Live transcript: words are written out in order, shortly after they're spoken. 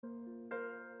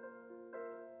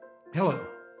Hello,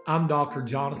 I'm Dr.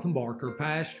 Jonathan Barker,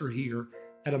 pastor here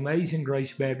at Amazing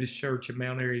Grace Baptist Church in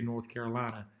Mount Airy, North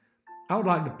Carolina. I would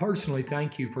like to personally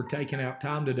thank you for taking out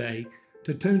time today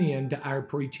to tune in to our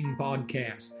preaching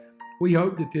podcast. We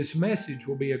hope that this message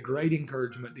will be a great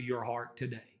encouragement to your heart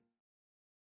today.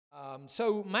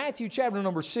 So Matthew chapter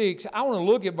number 6, I want to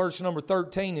look at verse number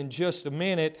 13 in just a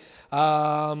minute.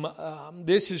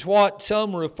 This is what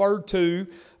some refer to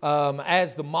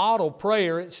as the model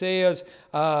prayer. It says,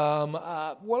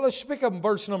 let's pick up in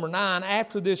verse number 9.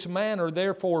 After this manner,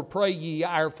 therefore, pray ye,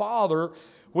 Our Father,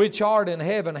 which art in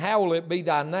heaven, hallowed be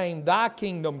thy name. Thy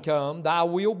kingdom come, thy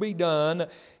will be done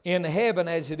in heaven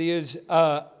as it is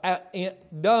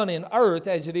done in earth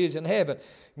as it is in heaven.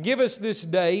 Give us this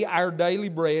day our daily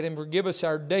bread, and forgive us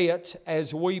our debts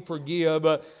as we forgive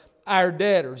our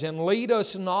debtors. And lead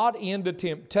us not into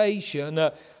temptation,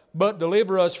 but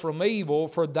deliver us from evil.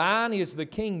 For thine is the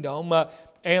kingdom,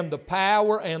 and the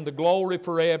power, and the glory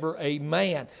forever.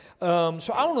 Amen.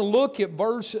 So I want to look at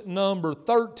verse number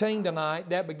 13 tonight,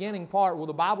 that beginning part where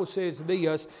the Bible says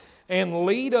this, and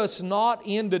lead us not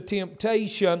into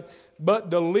temptation, but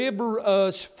deliver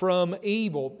us from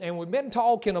evil. And we've been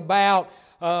talking about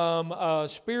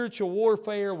spiritual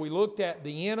warfare. We looked at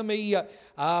the enemy,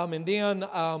 and then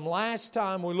last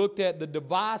time we looked at the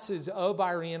devices of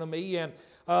our enemy. And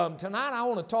tonight I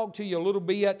want to talk to you a little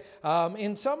bit.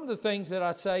 And some of the things that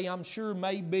I say, I'm sure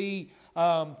may be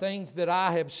things that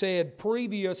I have said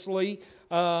previously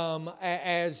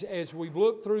as we've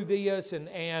looked through this,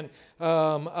 and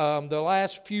the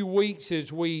last few weeks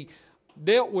as we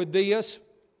dealt with this.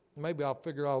 Maybe I'll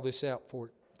figure all this out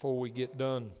before we get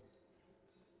done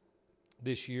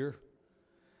this year.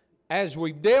 As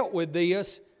we've dealt with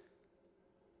this,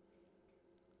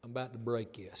 I'm about to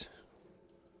break this.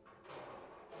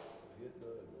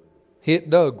 Hit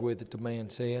Doug with it, the man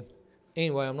said.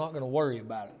 Anyway, I'm not going to worry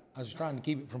about it. I was trying to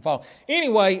keep it from falling.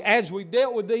 Anyway, as we've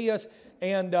dealt with this,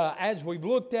 and as we've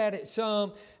looked at it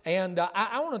some, and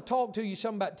I want to talk to you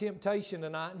some about temptation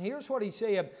tonight. And here's what he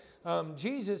said.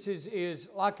 Jesus is,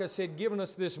 like I said, giving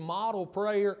us this model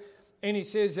prayer. And he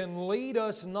says, and lead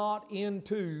us not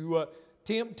into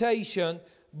temptation,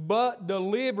 but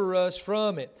deliver us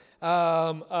from it.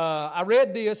 I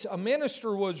read this. A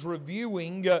minister was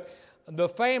reviewing the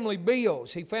family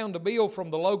bills. He found a bill from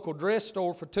the local dress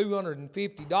store for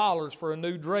 $250 for a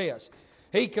new dress.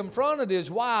 He confronted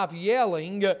his wife,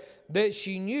 yelling that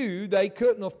she knew they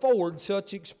couldn't afford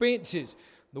such expenses.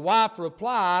 The wife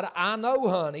replied, I know,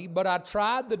 honey, but I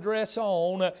tried the dress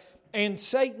on and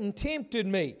Satan tempted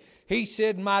me. He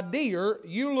said, my dear,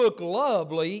 you look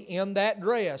lovely in that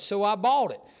dress, so I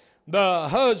bought it. The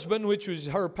husband, which was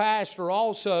her pastor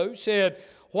also, said,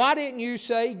 why didn't you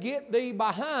say, get thee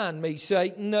behind me,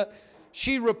 Satan?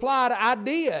 She replied, I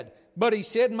did. But he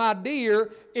said, my dear,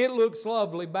 it looks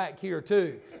lovely back here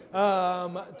too.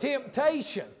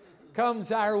 Temptation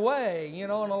comes our way, and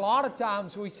a lot of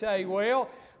times we say, well,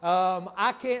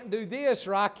 I can't do this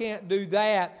or I can't do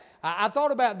that. I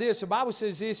thought about this. The Bible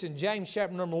says this in James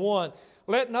chapter number 1.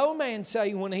 Let no man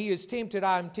say when he is tempted,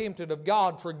 I am tempted of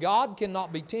God. For God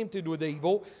cannot be tempted with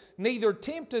evil, neither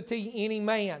tempteth he any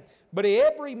man. But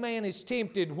every man is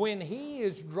tempted when he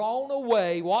is drawn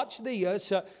away, watch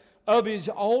this, of his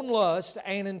own lust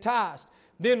and enticed.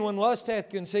 Then when lust hath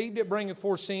conceived, it bringeth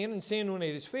forth sin, and sin when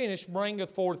it is finished bringeth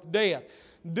forth death.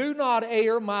 Do not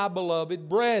err, my beloved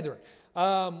brethren.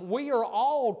 We are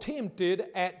all tempted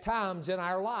at times in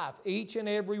our life. Each and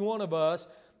every one of us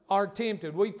are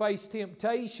tempted. We face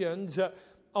temptations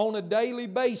on a daily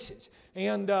basis.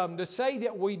 And to say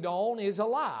that we don't is a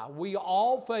lie. We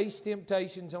all face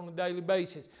temptations on a daily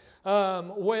basis.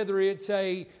 Whether it's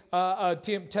a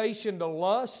temptation to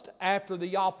lust after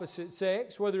the opposite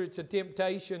sex, whether it's a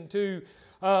temptation to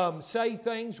say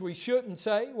things we shouldn't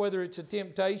say, whether it's a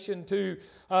temptation to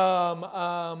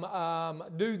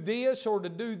do this or to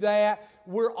do that,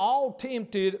 we're all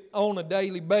tempted on a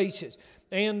daily basis.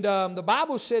 And the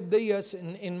Bible said this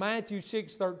in Matthew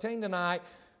 6:13 tonight,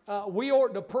 we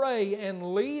ought to pray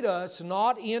and lead us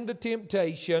not into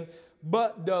temptation,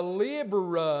 but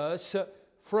deliver us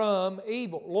from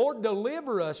evil. Lord,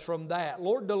 deliver us from that.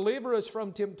 Lord, deliver us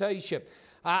from temptation.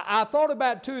 I thought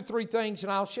about 2 or 3 things,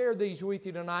 and I'll share these with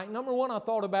you tonight. Number one, I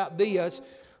thought about this.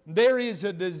 There is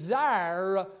a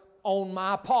desire on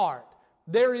my part.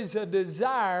 There is a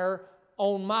desire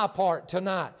on my part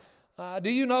tonight.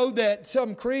 Do you know that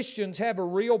some Christians have a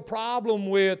real problem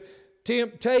with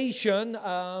temptation,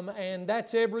 and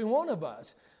that's every one of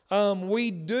us.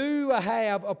 We do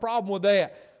have a problem with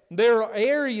that. There are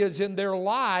areas in their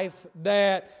life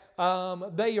that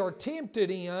they are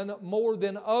tempted in more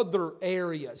than other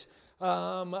areas.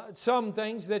 Some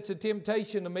things that's a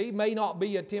temptation to me may not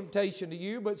be a temptation to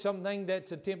you, but something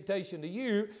that's a temptation to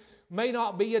you may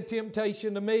not be a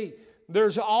temptation to me.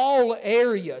 There's all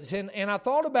areas. And I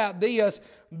thought about this.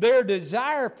 Their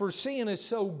desire for sin is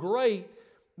so great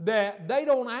that they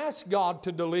don't ask God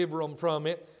to deliver them from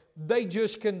it. They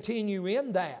just continue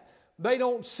in that. They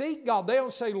don't seek God. They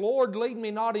don't say, Lord, lead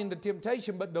me not into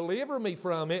temptation, but deliver me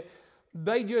from it.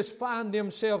 They just find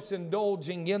themselves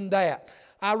indulging in that.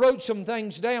 I wrote some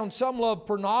things down. Some love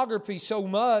pornography so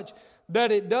much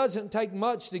that it doesn't take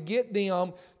much to get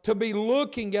them to be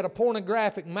looking at a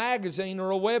pornographic magazine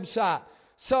or a website.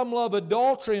 Some love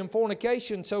adultery and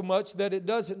fornication so much that it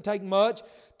doesn't take much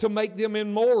to make them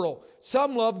immoral.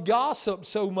 Some love gossip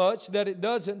so much that it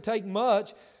doesn't take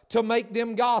much to make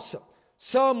them gossip.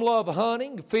 Some love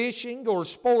hunting, fishing, or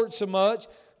sports so much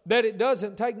that it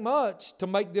doesn't take much to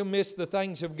make them miss the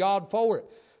things of God for it.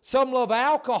 Some love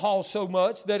alcohol so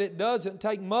much that it doesn't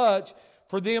take much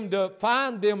for them to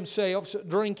find themselves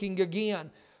drinking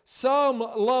again. Some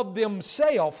love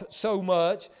themselves so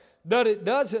much that it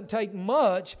doesn't take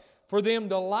much for them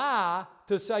to lie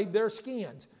to save their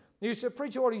skins. You say,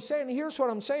 preacher, what are you saying? Here's what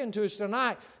I'm saying to us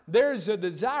tonight. There's a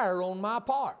desire on my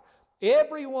part.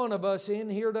 Every one of us in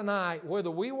here tonight,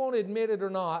 whether we want to admit it or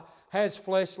not, has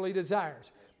fleshly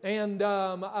desires. And,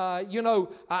 I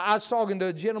was talking to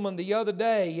a gentleman the other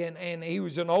day, and he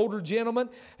was an older gentleman,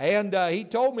 and he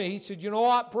told me, he said, you know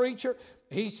what, preacher?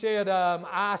 He said,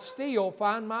 I still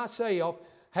find myself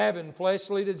having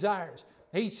fleshly desires.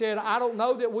 He said, I don't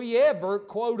know that we ever,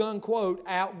 quote unquote,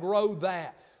 outgrow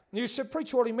that. You said,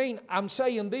 preacher, what do you mean? I'm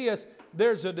saying this,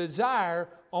 there's a desire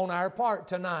on our part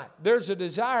tonight. There's a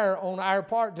desire on our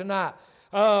part tonight.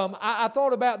 I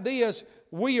thought about this.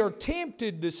 We are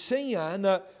tempted to sin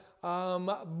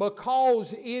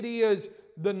because it is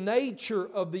the nature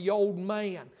of the old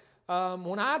man.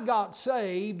 When I got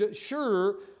saved,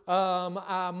 sure,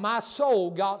 my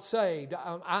soul got saved.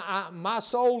 My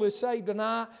soul is saved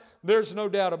tonight. There's no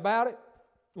doubt about it.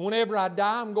 Whenever I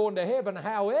die, I'm going to heaven.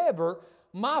 However,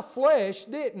 my flesh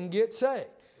didn't get saved.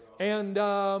 And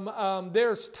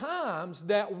there's times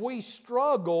that we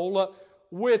struggle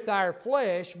with our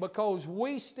flesh because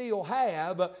we still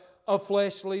have a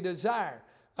fleshly desire.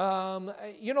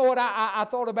 You know what? I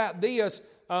thought about this.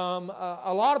 A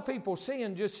lot of people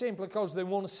sin just simply because they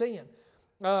want to sin.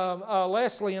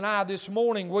 Leslie and I this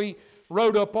morning, we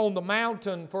rode up on the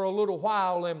mountain for a little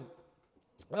while, and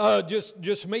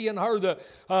just me and her.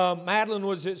 Madeline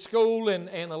was at school, and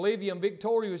Olivia and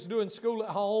Victoria was doing school at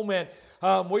home, and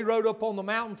we rode up on the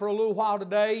mountain for a little while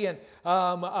today, and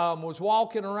was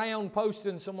walking around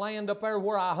posting some land up there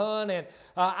where I hunt, and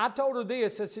I told her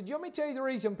this. I said, let me tell you the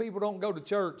reason people don't go to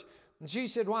church. And she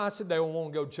said, why? I said, they don't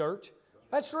want to go to church.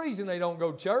 That's the reason they don't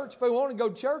go to church. If they want to go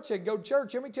to church, they'd go to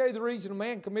church. Let me tell you the reason a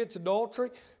man commits adultery,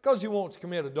 because he wants to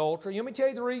commit adultery. Let me tell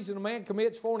you the reason a man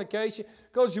commits fornication,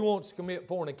 because he wants to commit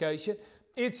fornication.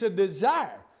 It's a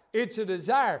desire. It's a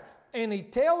desire. And he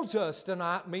tells us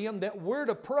tonight, men, that we're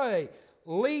to pray,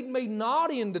 lead me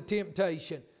not into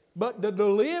temptation, but to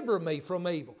deliver me from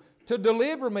evil. To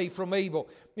deliver me from evil.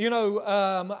 You know,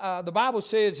 the Bible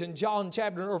says in 1 John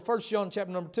chapter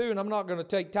number 2, and I'm not going to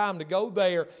take time to go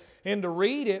there and to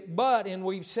read it, but, and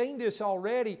we've seen this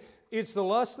already, it's the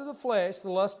lust of the flesh, the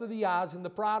lust of the eyes, and the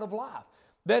pride of life.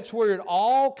 That's where it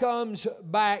all comes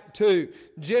back to.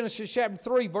 Genesis chapter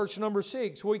 3, verse number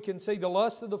 6, we can see the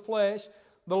lust of the flesh,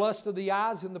 the lust of the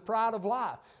eyes, and the pride of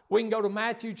life. We can go to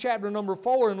Matthew chapter number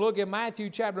 4 and look at Matthew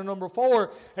chapter number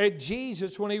 4 at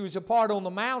Jesus when he was apart on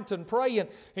the mountain praying.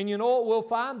 And you know what we'll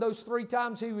find those 3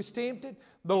 times he was tempted?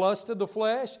 The lust of the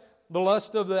flesh, the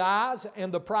lust of the eyes,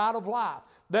 and the pride of life.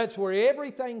 That's where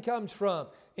everything comes from.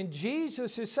 And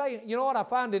Jesus is saying, you know what, I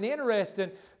find it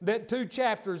interesting that 2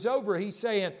 chapters over he's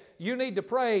saying, you need to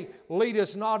pray, lead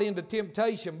us not into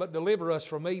temptation, but deliver us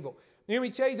from evil. Let me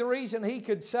tell you the reason he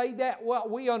could say that. Well,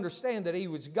 we understand that he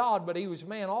was God, but he was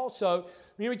man also.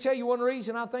 Let me tell you one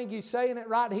reason I think he's saying it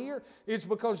right here. It's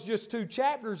because just 2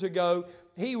 chapters ago,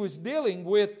 he was dealing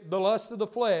with the lust of the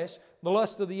flesh, the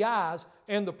lust of the eyes,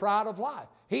 and the pride of life.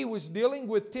 He was dealing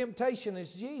with temptation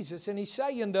as Jesus, and he's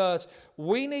saying to us,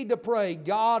 we need to pray,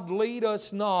 God, lead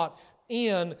us not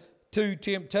into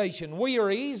temptation. We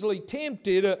are easily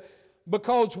tempted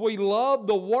because we love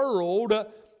the world,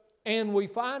 and we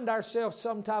find ourselves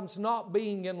sometimes not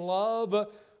being in love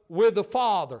with the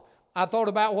Father. I thought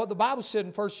about what the Bible said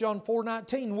in 1 John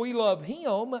 4:19. We love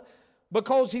Him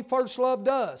because He first loved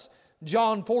us.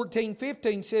 John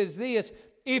 14:15 says this,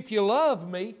 if you love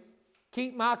me,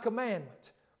 keep my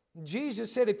commandments.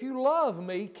 Jesus said, if you love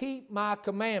me, keep my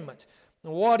commandments.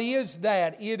 And what is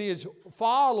that? It is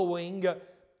following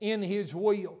in His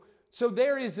will. So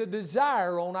there is a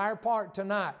desire on our part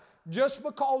tonight. Just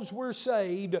because we're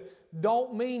saved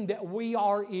don't mean that we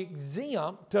are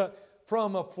exempt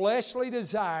from a fleshly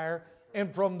desire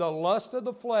and from the lust of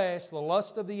the flesh, the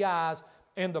lust of the eyes,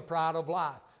 and the pride of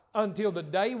life. Until the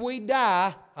day we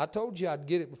die, I told you I'd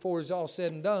get it before it's all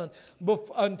said and done,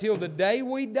 until the day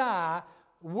we die,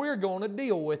 we're going to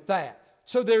deal with that.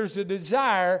 So there's a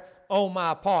desire on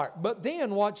my part. But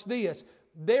then watch this.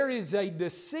 There is a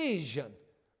decision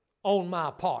on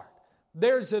my part.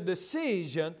 There's a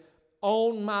decision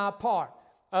on my part.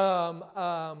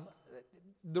 The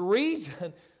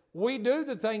reason we do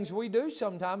the things we do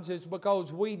sometimes is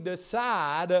because we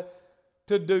decide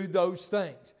to do those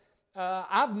things.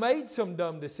 I've made some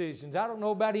dumb decisions. I don't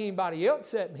know about anybody else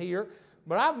sitting here,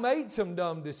 but I've made some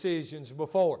dumb decisions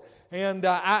before. And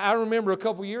I remember a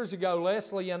couple years ago,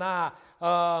 Leslie and I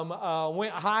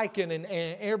went hiking, and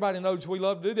everybody knows we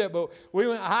love to do that, but we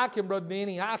went hiking, Brother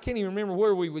Denny. I can't even remember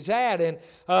where we was at, and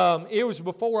it was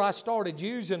before I started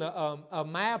using a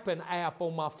mapping app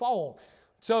on my phone.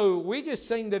 So we just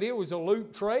seen that it was a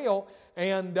loop trail,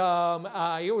 and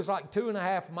it was like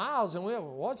 2.5 miles, and we went,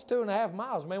 what's 2.5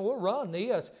 miles? Man, we'll run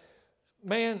this.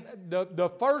 Man, the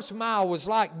first mile was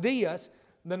like this.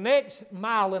 The next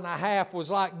 1.5 miles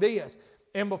was like this.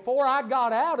 And before I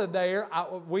got out of there,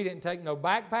 we didn't take no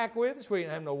backpack with us. We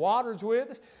didn't have no waters with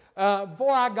us.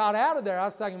 Before I got out of there, I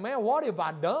was thinking, man, what have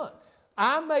I done?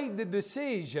 I made the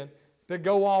decision to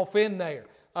go off in there.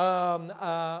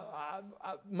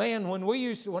 Man,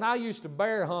 when I used to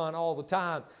bear hunt all the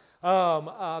time,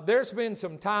 there's been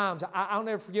some times, I'll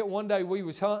never forget one day we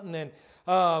was hunting, and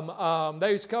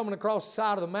they was coming across the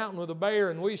side of the mountain with a bear,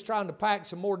 and we was trying to pack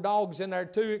some more dogs in there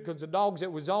to it because the dogs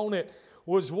that was on it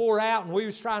was wore out, and we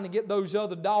was trying to get those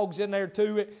other dogs in there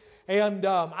to it. And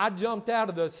I jumped out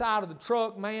of the side of the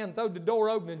truck, man, throwed the door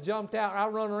open and jumped out. I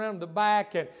run around the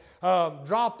back and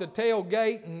dropped the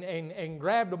tailgate and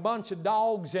grabbed a bunch of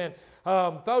dogs and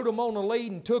throwed them on the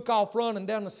lead and took off running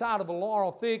down the side of a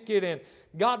laurel thicket and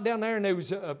got down there, and there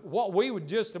was what we would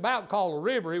just about call a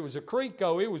river. It was a creek,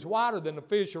 though. It was wider than the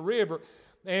Fisher River.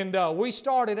 And we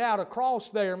started out across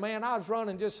there, man. I was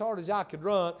running just as hard as I could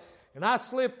run. And I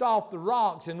slipped off the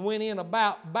rocks and went in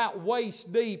about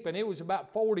waist deep, and it was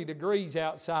about 40 degrees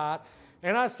outside.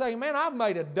 And I was saying, man, I've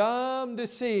made a dumb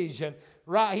decision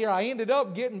right here. I ended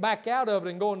up getting back out of it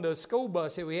and going to a school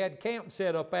bus that we had camp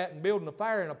set up at and building a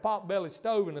fire in a potbelly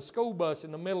stove in a school bus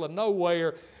in the middle of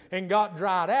nowhere and got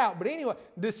dried out. But anyway,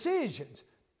 decisions.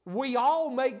 We all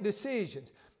make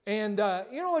decisions. And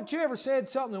you know what, you ever said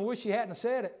something and wish you hadn't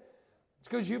said it? It's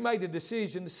because you made a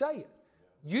decision to say it.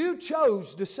 You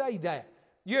chose to say that.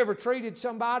 You ever treated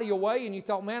somebody away and you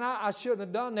thought, man, I shouldn't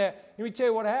have done that. Let me tell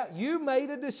you what happened. You made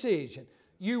a decision.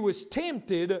 You was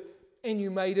tempted and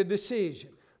you made a decision.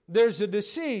 There's a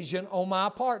decision on my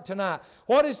part tonight.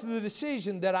 What is the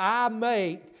decision that I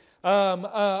make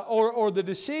or the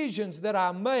decisions that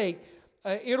I make?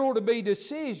 It ought to be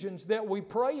decisions that we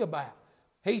pray about.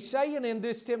 He's saying in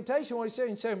this temptation, what he's saying?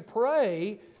 He's saying,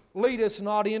 pray, lead us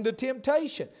not into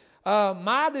temptation.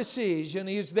 My decision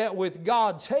is that with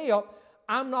God's help,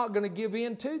 I'm not going to give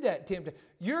in to that temptation.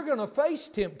 You're going to face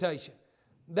temptation.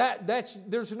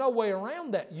 There's no way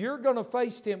around that. You're going to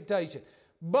face temptation.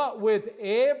 But with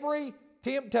every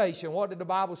temptation, what did the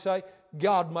Bible say?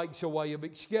 God makes a way of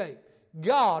escape.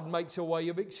 God makes a way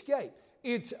of escape.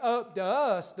 It's up to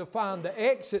us to find the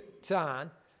exit sign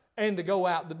and to go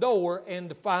out the door and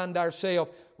to find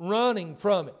ourselves running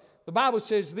from it. The Bible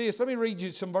says this. Let me read you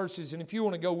some verses, and if you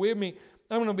want to go with me,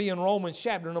 I'm going to be in Romans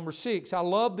chapter number 6. I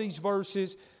love these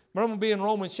verses, but I'm going to be in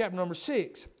Romans chapter number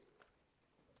 6.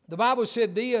 The Bible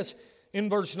said this in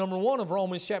verse number 1 of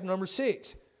Romans chapter number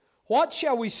 6. What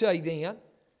shall we say then?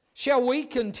 Shall we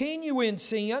continue in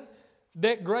sin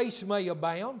that grace may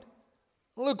abound?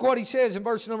 Look what he says in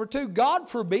verse number 2. God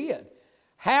forbid.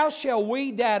 How shall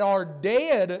we that are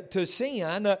dead to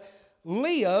sin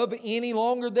live any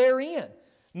longer therein?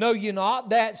 Know ye not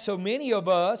that so many of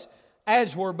us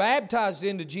as were baptized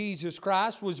into Jesus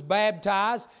Christ was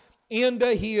baptized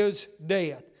into His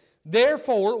death?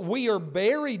 Therefore we are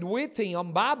buried with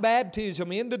Him by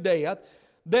baptism into death,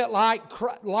 that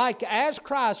like as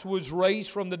Christ was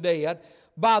raised from the dead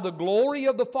by the glory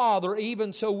of the Father,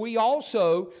 even so we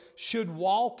also should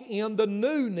walk in the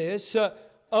newness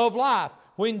of life.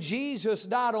 When Jesus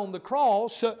died on the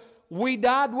cross, we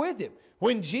died with Him.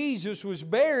 When Jesus was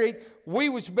buried, we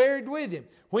was buried with Him.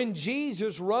 When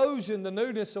Jesus rose in the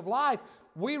newness of life,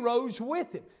 we rose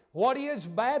with Him. What is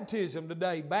baptism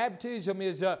today? Baptism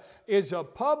is a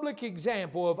public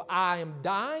example of I am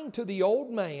dying to the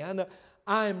old man.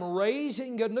 I am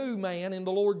raising a new man in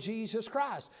the Lord Jesus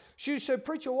Christ. She said,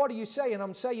 preacher, what are you saying?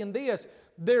 I'm saying this.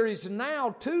 There is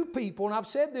now two people, and I've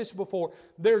said this before,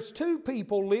 there's two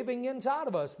people living inside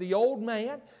of us, the old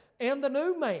man and the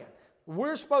new man.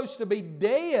 We're supposed to be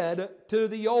dead to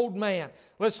the old man.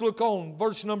 Let's look on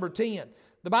verse number 10.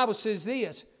 The Bible says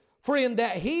this, for in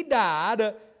that he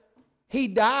died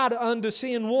unto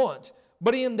sin once,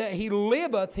 but in that he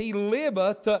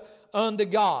liveth unto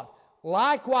God.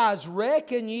 Likewise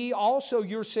reckon ye also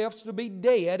yourselves to be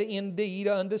dead indeed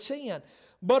unto sin,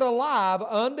 but alive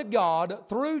unto God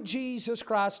through Jesus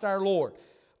Christ our Lord.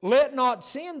 Let not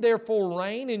sin therefore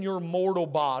reign in your mortal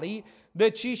body,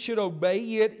 that ye should obey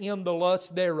it in the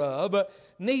lust thereof.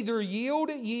 Neither yield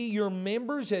ye your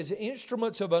members as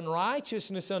instruments of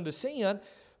unrighteousness unto sin,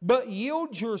 but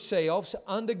yield yourselves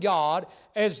unto God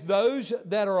as those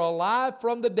that are alive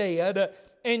from the dead,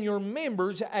 and your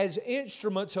members as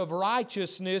instruments of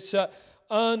righteousness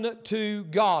unto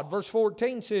God. Verse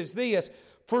 14 says this,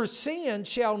 for sin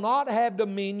shall not have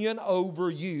dominion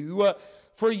over you,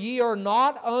 for ye are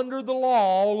not under the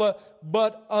law,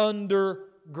 but under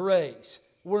grace.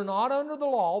 We're not under the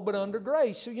law, but under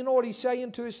grace. So you know what he's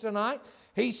saying to us tonight?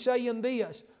 He's saying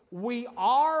this, we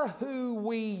are who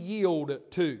we yield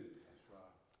to.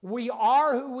 We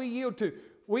are who we yield to.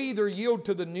 We either yield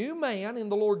to the new man in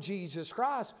the Lord Jesus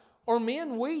Christ, or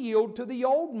men, we yield to the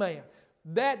old man.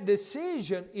 That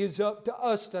decision is up to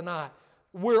us tonight.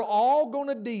 We're all going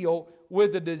to deal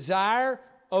with the desire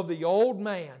of the old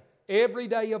man every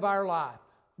day of our life.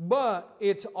 But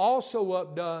it's also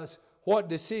up to us what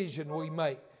decision we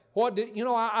make.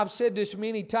 I've said this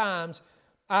many times.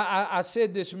 I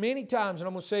said this many times, and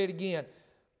I'm going to say it again.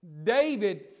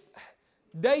 David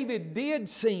did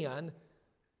sin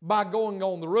by going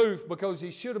on the roof because he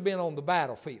should have been on the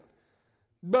battlefield.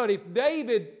 But if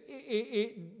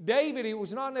it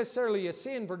was not necessarily a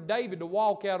sin for David to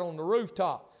walk out on the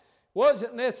rooftop. It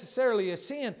wasn't necessarily a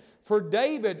sin for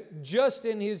David just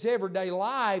in his everyday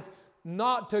life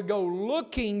not to go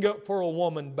looking for a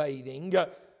woman bathing.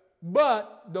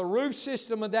 But the roof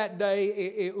system of that day,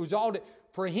 it was all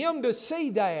for him to see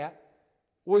that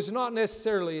was not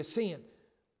necessarily a sin.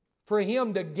 For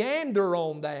him to gander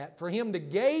on that, for him to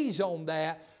gaze on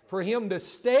that, for him to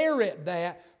stare at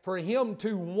that, for him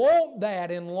to want that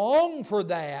and long for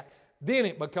that, then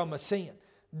it become a sin.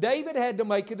 David had to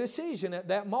make a decision at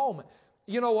that moment.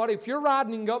 You know what? If you're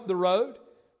riding up the road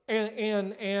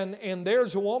and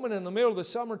there's a woman in the middle of the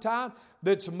summertime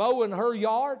that's mowing her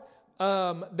yard,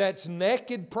 that's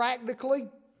naked practically,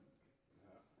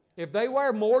 if they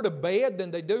wear more to bed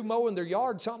than they do mowing their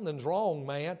yard, something's wrong,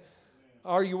 man.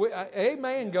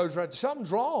 Amen goes right.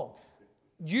 Something's wrong.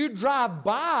 You drive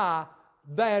by,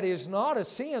 that is not a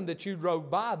sin that you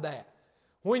drove by that.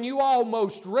 When you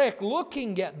almost wreck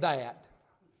looking at that,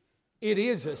 it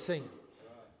is a sin.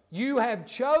 You have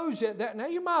chosen that. Now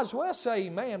you might as well say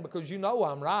amen because you know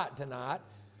I'm right tonight.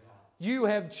 You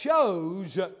have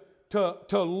chose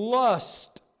to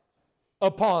lust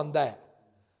upon that.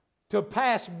 To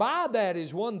pass by that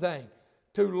is one thing.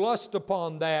 To lust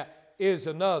upon that is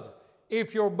another.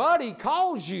 If your buddy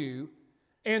calls you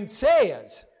and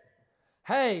says,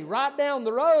 hey, right down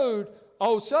the road,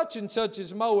 such and such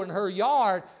is mowing her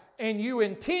yard, and you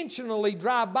intentionally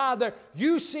drive by there,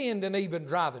 you sinned in even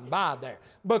driving by there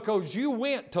because you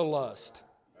went to lust.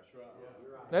 That's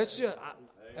right. That's just,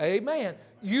 amen.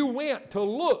 You went to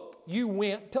look. You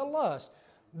went to lust.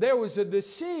 There was a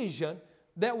decision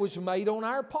that was made on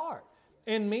our part.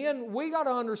 And men, we got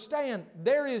to understand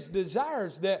there is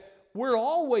desires that we're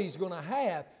always going to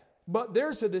have, but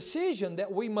there's a decision that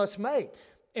we must make.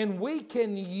 And we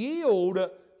can yield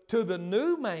to the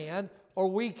new man or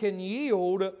we can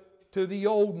yield to the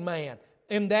old man.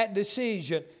 And that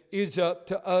decision is up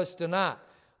to us tonight.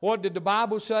 What did the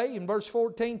Bible say in verse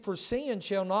 14? For sin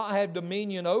shall not have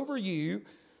dominion over you,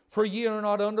 for ye are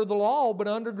not under the law, but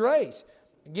under grace.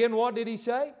 Again, what did he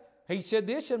say? He said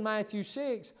this in Matthew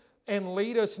 6, and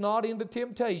lead us not into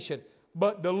temptation,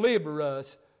 but deliver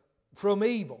us from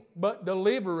evil. But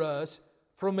deliver us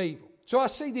from evil. So I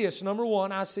see this. Number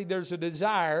one, I see there's a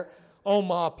desire on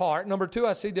my part. Number two,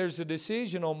 I see there's a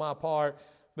decision on my part.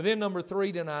 But then number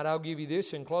three tonight, I'll give you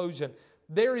this in closing.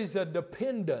 There is a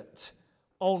dependence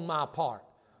on my part.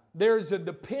 There's a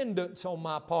dependence on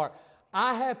my part.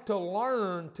 I have to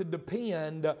learn to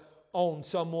depend on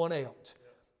someone else.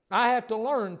 I have to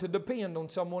learn to depend on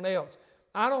someone else.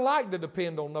 I don't like to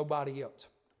depend on nobody else.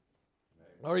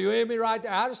 Are you with me right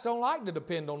there? I just don't like to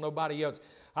depend on nobody else.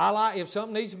 If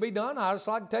something needs to be done, I just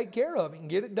like to take care of it and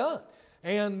get it done.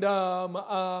 And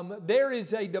there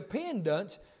is a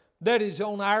dependence that is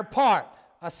on our part.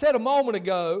 I said a moment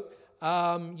ago,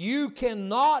 You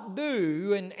cannot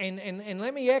do, and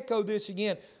let me echo this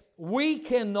again, we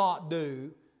cannot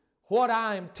do what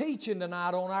I am teaching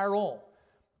tonight on our own.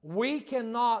 We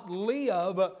cannot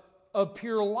live a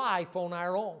pure life on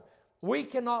our own. We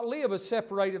cannot live a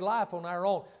separated life on our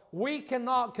own. We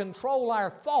cannot control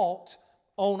our thoughts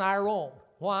on our own.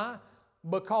 Why?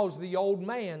 Because the old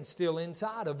man's still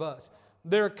inside of us.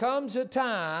 There comes a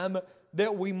time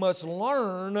that we must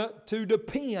learn to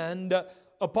depend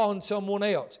upon someone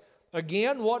else.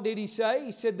 Again, what did he say?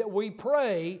 He said that we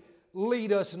pray,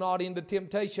 lead us not into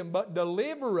temptation, but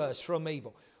deliver us from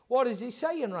evil. What is he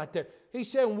saying right there?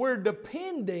 He's saying we're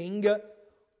depending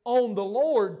on the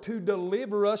Lord to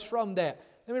deliver us from that.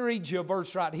 Let me read you a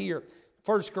verse right here.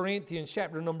 1 Corinthians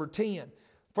chapter number 10.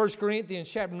 1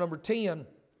 Corinthians chapter number 10,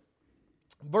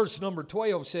 verse number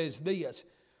 12 says this,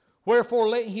 Wherefore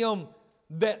let him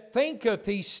that thinketh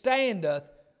he standeth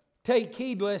take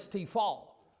heed lest he fall.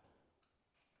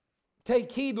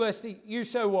 Take heed lest he... You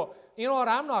say, well, you know what,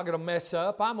 I'm not going to mess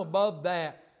up. I'm above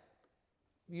that.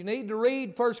 You need to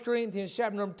read 1 Corinthians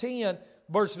chapter number 10,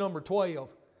 verse number 12.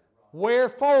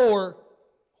 Wherefore,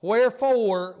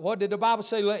 what did the Bible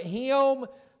say? Let him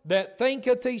that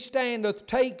thinketh he standeth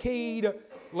take heed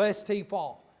lest he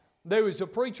fall. There was a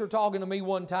preacher talking to me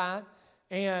one time,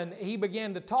 and he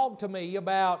began to talk to me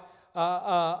about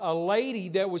a lady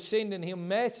that was sending him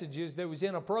messages that was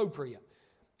inappropriate.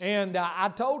 And I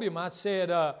told him, I said,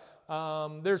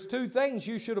 there's two things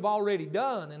you should have already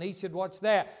done. And he said, what's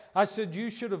that? I said, you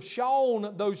should have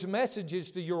shown those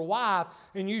messages to your wife,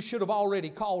 and you should have already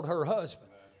called her husband.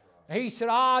 And he said,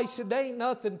 there ain't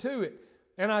nothing to it.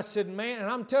 And I said, man, and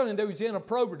I'm telling you, those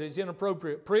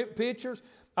inappropriate pictures.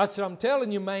 I said, I'm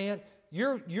telling you, man,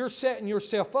 you're setting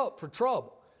yourself up for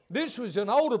trouble. This was an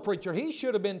older preacher. He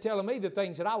should have been telling me the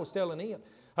things that I was telling him.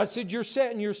 I said, you're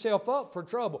setting yourself up for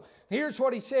trouble. Here's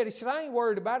what he said. He said, I ain't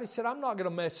worried about it. He said, I'm not going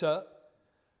to mess up.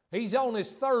 He's on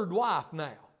his third wife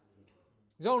now.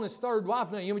 Let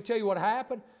me tell you what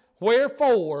happened.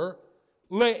 Wherefore,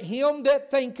 let him that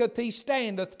thinketh he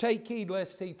standeth take heed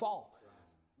lest he fall.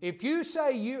 If you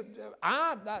say,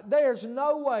 there's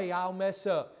no way I'll mess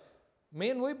up.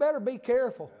 Men, we better be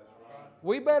careful.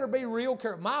 We better be real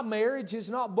careful. My marriage is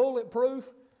not bulletproof.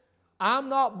 I'm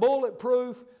not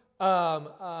bulletproof.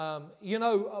 Paul, you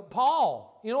know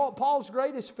what Paul's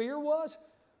greatest fear was?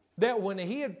 That when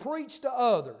he had preached to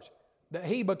others, that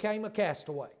he became a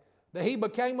castaway, that he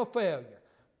became a failure.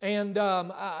 And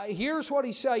here's what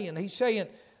he's saying. He's saying,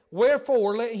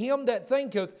 wherefore let him that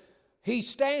thinketh he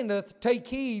standeth take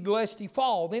heed lest he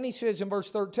fall. Then he says in verse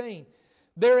 13,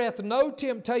 there hath no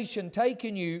temptation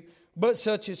taken you, but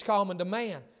such is common to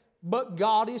man. But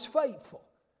God is faithful.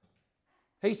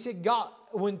 He said, God,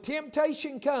 when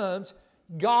temptation comes,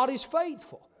 God is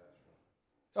faithful.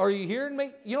 Are you hearing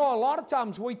me? You know, a lot of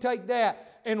times we take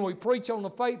that and we preach on the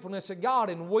faithfulness of God,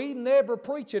 and we never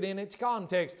preach it in its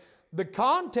context. The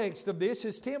context of this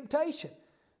is temptation.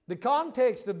 The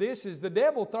context of this is the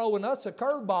devil throwing us a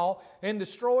curveball and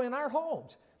destroying our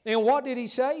homes. And what did he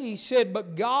say? He said,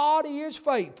 but God is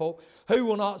faithful, who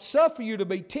will not suffer you to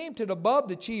be tempted above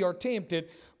that ye are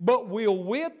tempted, but will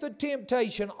with the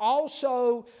temptation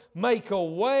also make a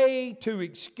way to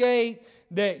escape,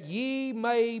 that ye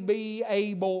may be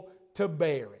able to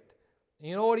bear it.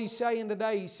 You know what he's saying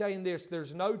today? He's saying this,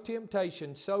 there's no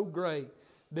temptation so great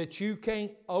that you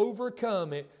can't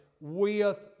overcome it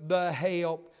with the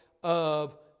help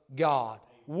of God.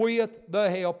 With the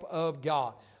help of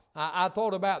God. I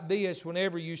thought about this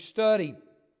whenever you study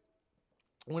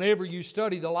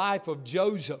the life of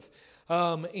Joseph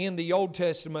in the Old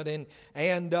Testament,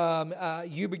 and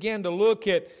you begin to look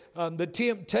at the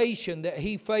temptation that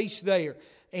he faced there,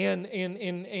 and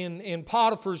in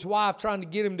Potiphar's wife trying to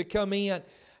get him to come in,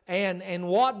 and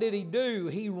what did he do?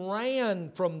 He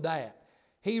ran from that.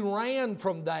 He went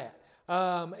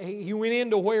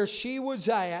into where she was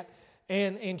at,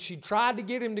 and she tried to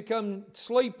get him to come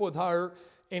sleep with her.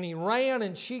 And he ran,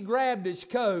 and she grabbed his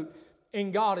coat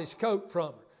and got his coat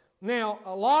from her. Now,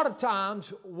 a lot of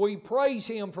times we praise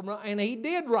him and he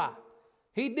did right.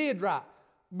 He did right.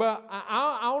 But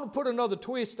I want to put another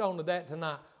twist onto that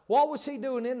tonight. What was he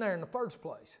doing in there in the first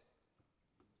place?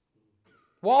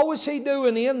 What was he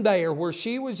doing in there where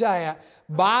she was at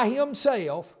by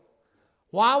himself?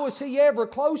 Why was he ever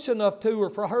close enough to her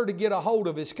for her to get a hold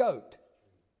of his coat?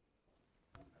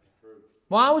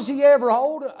 Why was he ever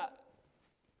holding?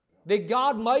 Did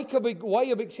God make a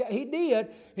way of escape? He did,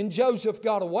 and Joseph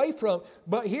got away from it.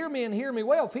 But hear me and hear me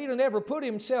well. If he'd have never put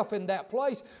himself in that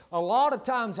place, a lot of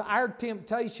times our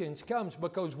temptations comes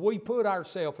because we put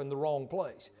ourselves in the wrong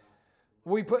place.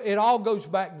 It all goes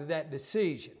back to that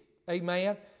decision.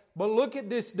 Amen? But look at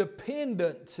this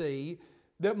dependency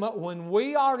that when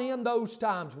we are in those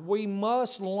times, we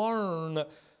must learn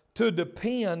to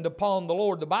depend upon the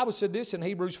Lord. The Bible said this in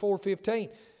Hebrews 4:15,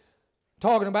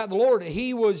 talking about the Lord.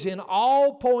 He was in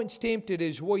all points tempted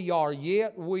as we are,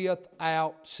 yet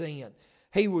without sin.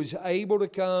 He was able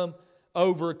to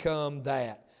overcome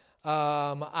that.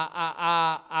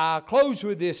 I close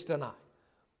with this tonight.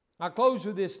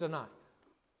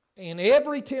 In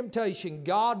every temptation,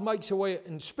 God makes a way.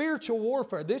 In spiritual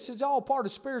warfare, this is all part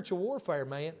of spiritual warfare,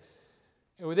 man.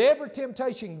 And with every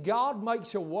temptation, God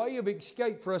makes a way of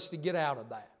escape for us to get out of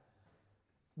that.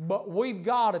 But we've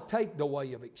got to take the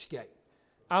way of escape.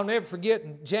 I'll never forget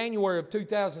in January of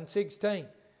 2016,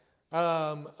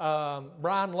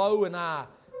 Brian Lowe and I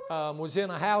was in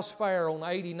a house fair on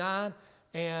 89,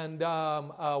 and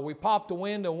we popped a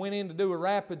window and went in to do a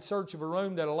rapid search of a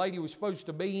room that a lady was supposed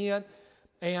to be in.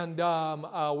 And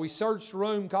we searched the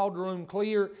room, called the room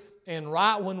clear, and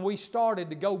right when we started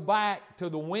to go back to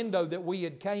the window that we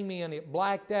had came in, it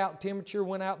blacked out, temperature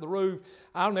went out the roof.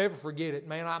 I'll never forget it,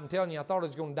 man. I'm telling you, I thought I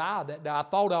was going to die that day. I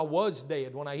thought I was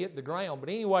dead when I hit the ground. But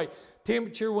anyway,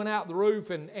 temperature went out the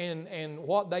roof, and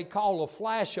what they call a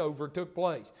flashover took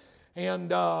place.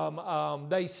 And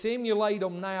they simulate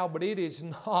them now, but it is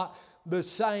not the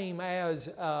same as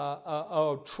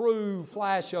a true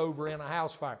flashover in a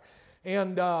house fire.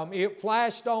 And it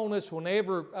flashed on us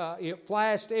whenever it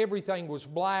flashed. Everything was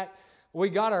black. We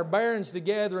got our bearings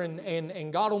together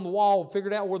and got on the wall,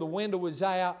 figured out where the window was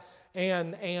at,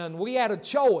 and we had a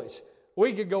choice.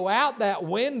 We could go out that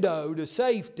window to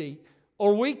safety,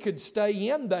 or we could stay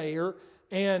in there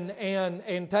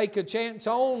and take a chance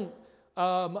on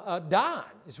dying,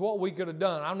 is what we could have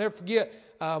done. I'll never forget,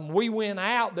 we went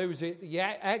out. There was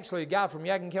actually a guy from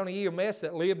Yadkin County EMS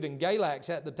that lived in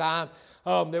Galax at the time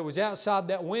that was outside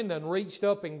that window and reached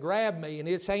up and grabbed me, and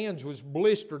his hands was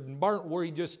blistered and burnt where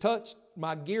he just touched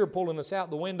my gear pulling us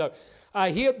out the window. I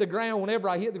hit the ground. Whenever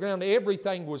I hit the ground,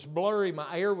 everything was blurry.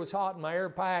 My air was hot in my air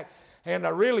pack, and I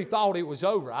really thought it was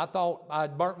over. I thought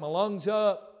I'd burnt my lungs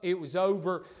up. It was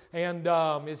over. And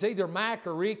it's either Mac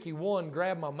or Ricky, one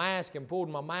grabbed my mask and pulled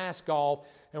my mask off.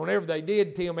 And whenever they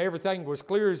did, Tim, everything was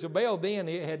clear as a bell. Then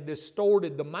it had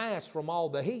distorted the mask from all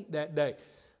the heat that day.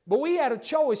 But we had a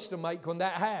choice to make when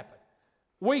that happened.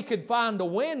 We could find a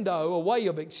window, a way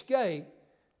of escape,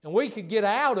 and we could get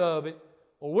out of it,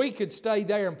 or we could stay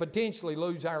there and potentially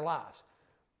lose our lives.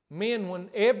 Men, when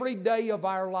every day of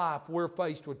our life we're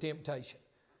faced with temptation.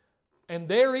 And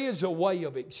there is a way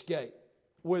of escape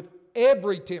with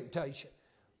every temptation.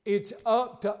 It's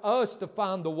up to us to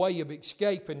find the way of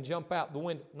escape and jump out the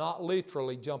window. Not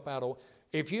literally jump out of.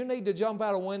 If you need to jump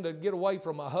out a window to get away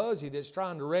from a hussy that's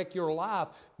trying to wreck your life,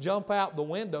 jump out the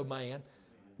window, man.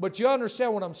 But you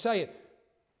understand what I'm saying?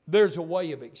 There's a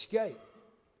way of escape.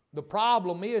 The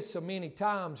problem is, so many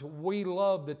times we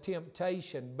love the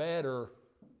temptation better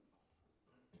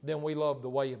than we love the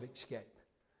way of escape.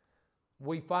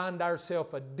 We find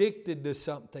ourselves addicted to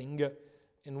something,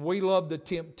 and we love the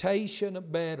temptation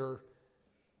better,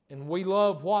 and we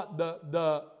love what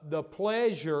the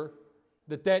pleasure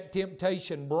that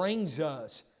temptation brings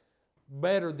us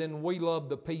better than we love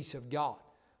the peace of God.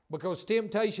 Because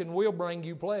temptation will bring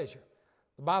you pleasure.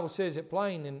 The Bible says it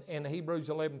plain in Hebrews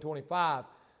 11:25.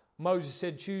 Moses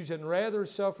said, choosing rather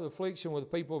suffer affliction with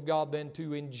the people of God than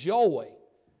to enjoy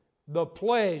the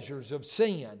pleasures of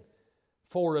sin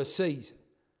for a season.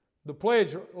 The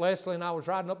pleasure, Leslie and I was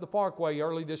riding up the parkway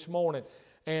early this morning,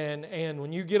 and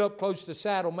when you get up close to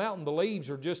Saddle Mountain, the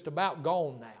leaves are just about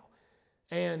gone now.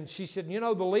 And she said, the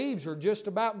leaves are just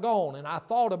about gone. And I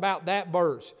thought about that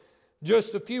verse.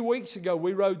 Just a few weeks ago,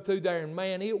 we rode through there, and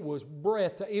man, it was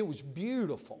breathtaking. It was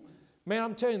beautiful. Man,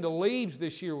 I'm telling you, the leaves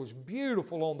this year was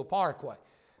beautiful on the parkway.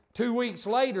 2 weeks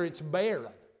later, it's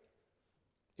barren.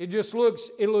 It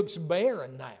looks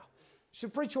barren now. So,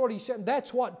 preacher, what he said,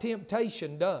 that's what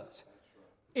temptation does.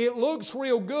 It looks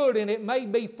real good and it may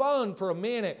be fun for a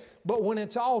minute, but when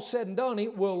it's all said and done,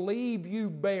 it will leave you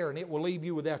barren. It will leave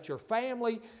you without your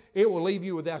family. It will leave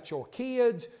you without your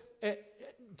kids.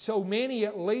 So many,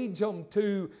 it leads them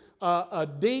to a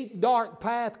deep, dark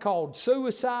path called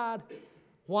suicide.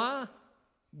 Why?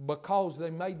 Because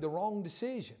they made the wrong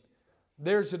decision.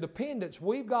 There's a dependence.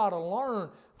 We've got to learn,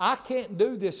 I can't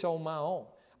do this on my own.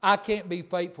 I can't be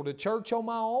faithful to church on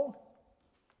my own.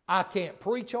 I can't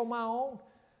preach on my own.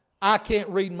 I can't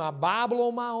read my Bible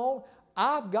on my own.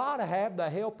 I've got to have the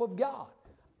help of God.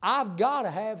 I've got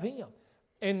to have Him.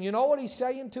 And you know what He's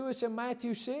saying to us in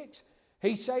Matthew 6?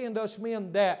 He's saying to us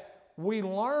men that we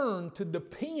learn to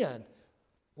depend.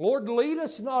 Lord, lead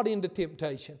us not into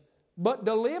temptation, but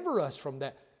deliver us from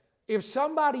that. If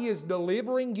somebody is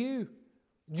delivering you,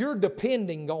 you're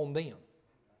depending on them.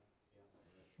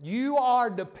 You are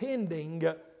depending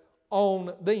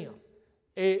on them.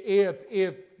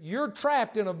 If you're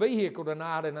trapped in a vehicle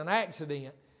tonight in an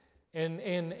accident, and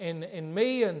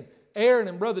me and Aaron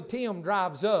and Brother Tim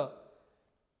drives up,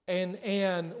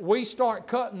 and we start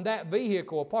cutting that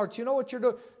vehicle apart, you know what you're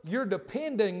doing? You're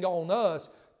depending on us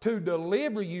to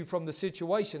deliver you from the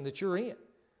situation that you're in.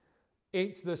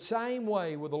 It's the same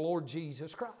way with the Lord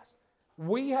Jesus Christ.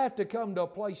 We have to come to a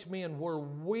place, men, where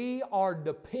we are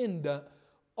dependent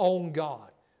on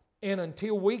God. And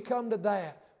until we come to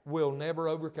that, we'll never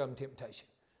overcome temptation.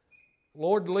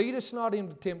 Lord, lead us not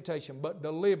into temptation, but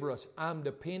deliver us. I'm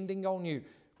depending on you.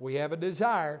 We have a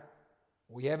desire,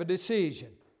 we have a decision,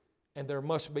 and there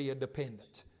must be a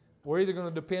dependence. We're either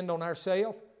going to depend on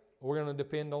ourselves or we're going to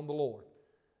depend on the Lord.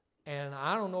 And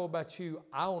I don't know about you,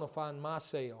 I want to find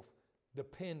myself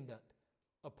dependent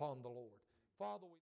upon the Lord. Father,